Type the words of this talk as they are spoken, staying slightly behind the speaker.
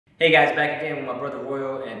Hey guys, back again with my brother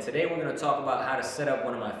Royal, and today we're going to talk about how to set up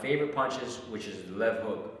one of my favorite punches, which is the left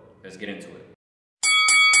hook. Let's get into it.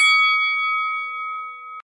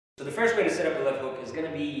 So the first way to set up a left hook is going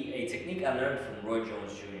to be a technique I learned from Roy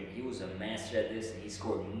Jones Jr. He was a master at this, and he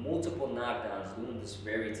scored multiple knockdowns doing this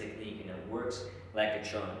very technique, and it works like a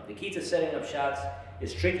charm. The key to setting up shots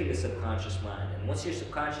is tricking the subconscious mind, and once your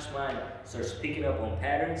subconscious mind starts picking up on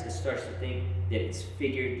patterns, it starts to think that it's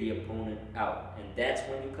figured the opponent out, and that's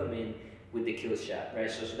when you come in with the kill shot, right?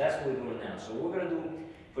 So that's what we're doing now. So what we're going to do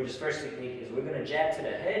for this first technique is we're going to jab to the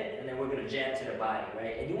head, and then we're going to jab to the body,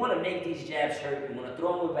 right? And you want to make these jabs hurt. You want to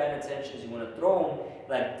throw them with bad intentions. You want to throw them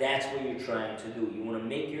like that's what you're trying to do. You want to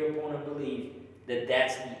make your opponent believe that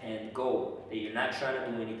that's the end goal, that you're not trying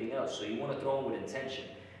to do anything else. So you want to throw them with intention,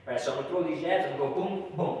 right? So I'm going to throw these jabs and go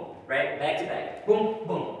boom, boom, right? Back to back, boom,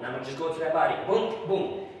 boom. And I'm going to just go to that body, boom,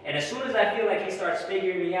 boom. And as soon as I feel like he starts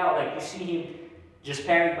figuring me out, like you see him just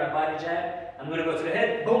parry my body jab, I'm going to go to the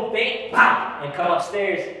head, boom, bang, pow, and come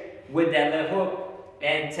upstairs with that left hook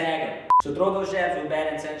and tag him. So throw those jabs with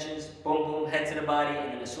bad intentions, boom, boom, head to the body,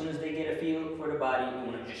 and then as soon as they get a feel for the body, you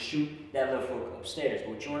want to just shoot that left hook upstairs.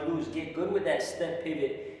 But what you want to do is get good with that step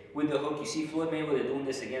pivot with the hook. You see Floyd Mayweather doing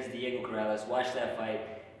this against Diego Corrales. Watch that fight,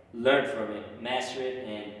 learn from it, master it,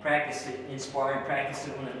 and practice it in sparring, practice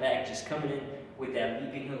it on the back, just coming in with that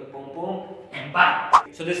leaping hook, boom, boom, and bang.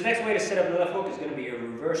 So this next way to set up the left hook is going to be a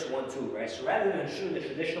reverse 1-2, right? So rather than shooting the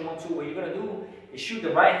traditional 1-2, what you're going to do is shoot the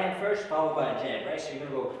right hand first, followed by a jab, right? So you're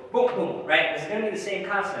going to go boom, boom, right? It's going to be the same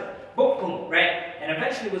concept, boom, boom, right? And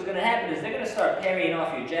eventually what's going to happen is they're going to start parrying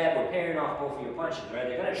off your jab or parrying off both of your punches, right?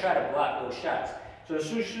 They're going to try to block those shots. So as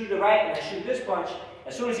soon as you shoot the right and I shoot this punch,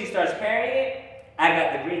 as soon as he starts parrying it, I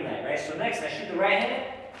got the green light, right? So next I shoot the right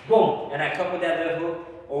hand, boom, and I come with that left hook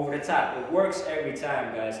over the top. It works every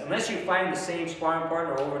time, guys. Unless you find the same sparring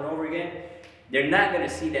partner over and over again, they're not going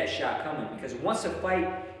to see that shot coming, because once a fight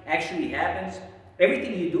actually happens,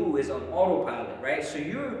 everything you do is on autopilot, right? So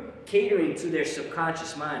you're catering to their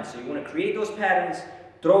subconscious mind. So you want to create those patterns,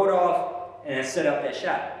 throw it off, and then set up that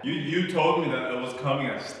shot. You told me that it was coming,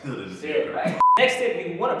 I still didn't see it. Right? Next tip,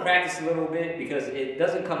 you want to practice a little bit because it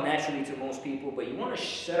doesn't come naturally to most people, but you want to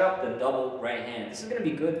set up the double right hand. This is going to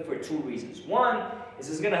be good for two reasons. One is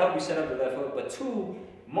it's going to help you set up the left hook, but two,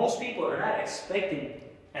 most people are not expecting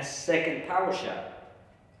a second power shot,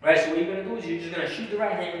 right? So what you're going to do is you're just going to shoot the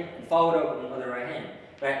right hand and follow it up with another right hand,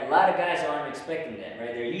 right? A lot of guys aren't expecting that,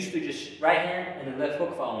 right? They're used to just right hand and the left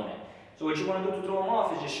hook following it. So what you want to do to throw them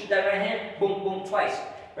off is just shoot that right hand, boom, boom, twice,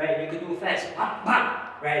 right? You can do it fast, bam, bam,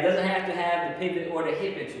 right? It doesn't have to have the pivot or the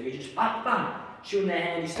hip into it. You just bam, bam, shooting that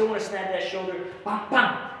hand. You still want to snap that shoulder, bam,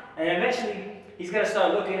 bam, and eventually he's going to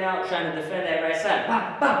start looking out, trying to defend that right side,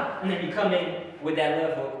 bam, bam, and then you come in with that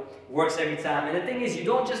left hook. Works every time. And the thing is, you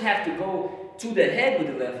don't just have to go to the head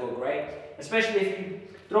with the left hook, right? Especially if you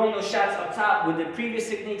throwing those shots up top with the previous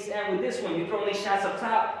techniques and with this one, you're throwing these shots up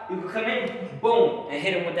top, you can come in, boom, and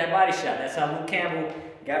hit him with that body shot. That's how Luke Campbell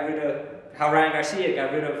got rid of, how Ryan Garcia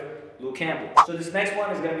got rid of Luke Campbell. So this next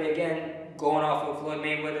one is going to be, again, going off of Floyd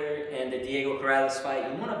Mayweather and the Diego Corrales fight.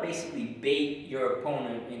 You want to basically bait your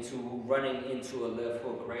opponent into running into a left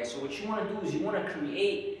hook, right? So what you want to do is you want to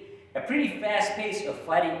create a pretty fast pace of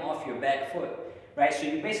fighting off your back foot, right? So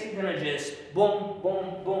you're basically going to just boom,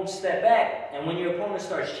 boom, boom, step back. And when your opponent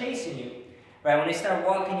starts chasing you, right, when they start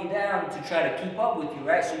walking you down to try to keep up with you,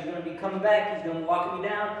 right? So you're going to be coming back, he's going to walk you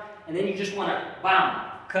down, and then you just want to, bam,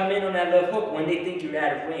 come in on that left hook when they think you're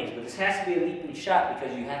out of range. But this has to be a leaping shot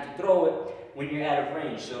because you have to throw it when you're out of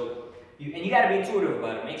range. So, you got to be intuitive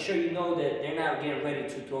about it. Make sure you know that they're not getting ready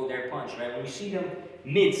to throw their punch, right? When you see them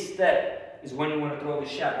mid-step is when you want to throw the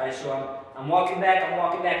shot, right? So I'm walking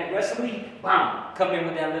back aggressively, bam, come in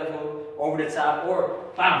with that left hook over the top, or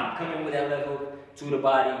bam, come in with that left hook to the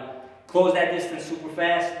body. Close that distance super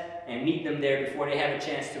fast and meet them there before they have a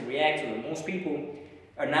chance to react to it. Most people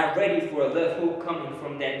are not ready for a left hook coming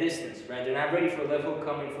from that distance, right? They're not ready for a left hook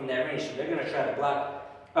coming from that range, so they're going to try to block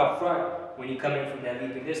up front when you come in from that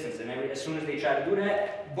leaping distance. And as soon as they try to do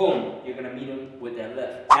that, boom, you're going to meet them with that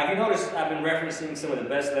left. Now, if you notice, I've been referencing some of the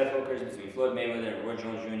best left hookers between Floyd Mayweather and Roy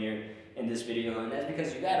Jones Jr. in this video, and that's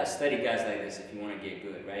because you got to study guys like this if you want to get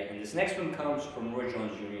good, right? And this next one comes from Roy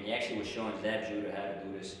Jones Jr. He actually was showing Zab Judah how to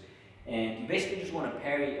do this. And you basically just want to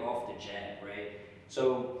parry off the jab, right?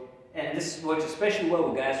 So, and this works especially well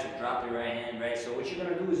with guys who drop their right hand, right? So what you're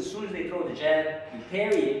going to do is as soon as they throw the jab, you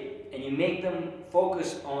parry it, and you make them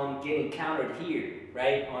focus on getting countered here,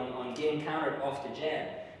 right? On getting countered off the jab.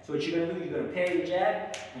 So what you're going to do, you're going to parry the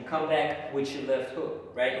jab and come back with your left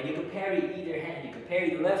hook, right? And you can parry either hand. You can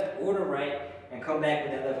parry the left or the right and come back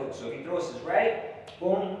with that left hook. So if he throws his right,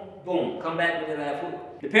 boom, boom, come back with the left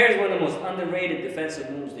hook. The parry is one of the most underrated defensive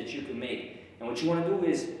moves that you can make. And what you want to do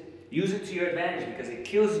is use it to your advantage because it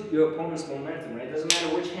kills your opponent's momentum, right? It doesn't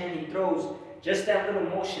matter which hand he throws, just that little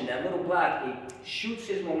motion, that little block, it shoots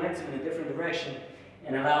his momentum in a different direction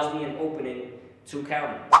and allows me an opening to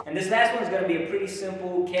counter. And this last one is going to be a pretty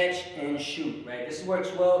simple catch and shoot, right? This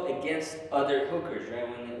works well against other hookers, right?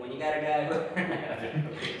 When you got a guy who...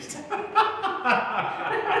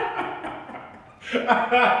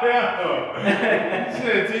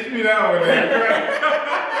 Shit, teach me that one, man.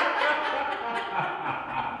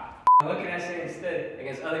 What can I say instead?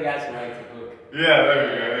 Against other guys who like to hook. Yeah, there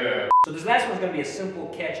we go, yeah. So this last one's going to be a simple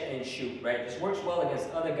catch and shoot, right? This works well against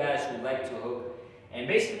other guys who like to hook. And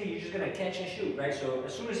basically, you're just going to catch and shoot, right? So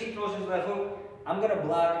as soon as he throws his left hook, I'm going to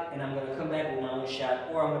block and I'm going to come back with my own shot.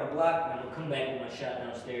 Or I'm going to block and I'm going to come back with my shot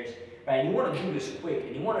downstairs, right? You want to do this quick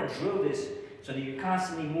and you want to drill this so that you're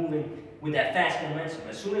constantly moving with that fast momentum.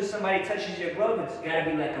 As soon as somebody touches your glove, it's got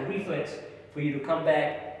to be like a reflex for you to come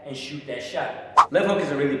back and shoot that shot. Left hook is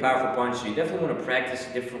a really powerful punch, so you definitely want to practice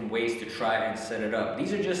different ways to try and set it up.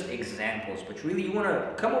 These are just examples, but really you want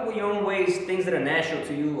to come up with your own ways, things that are natural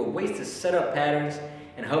to you, or ways to set up patterns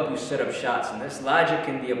and help you set up shots. And this logic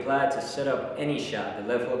can be applied to set up any shot. The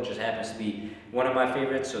left hook just happens to be one of my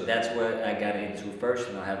favorites, so that's what I got into first,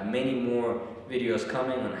 and I'll have many more videos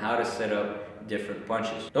coming on how to set up different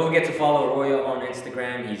punches. Don't forget to follow Roya on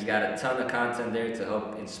Instagram. He's got a ton of content there to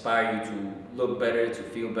help inspire you to look better, to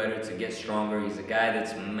feel better, to get stronger. He's a guy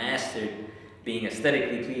that's mastered being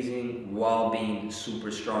aesthetically pleasing while being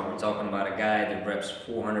super strong. We're talking about a guy that reps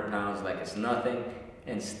 400 pounds like it's nothing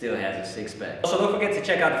and still has a six-pack. Also, don't forget to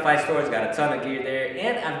check out the fight store. It's got a ton of gear there.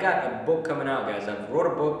 And I've got a book coming out, guys. I've wrote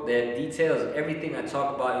a book that details everything I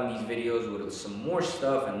talk about in these videos with some more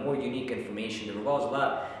stuff and more unique information. It revolves a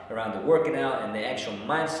lot around the working out and the actual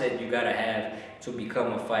mindset you gotta have to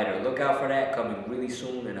become a fighter. Look out for that coming really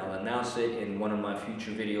soon, and I'll announce it in one of my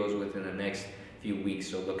future videos within the next few weeks,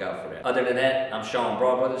 so look out for that. Other than that, I'm Sean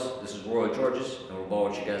Broad Brothers. This is Roy Georges, and we'll ball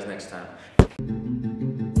with you guys next time.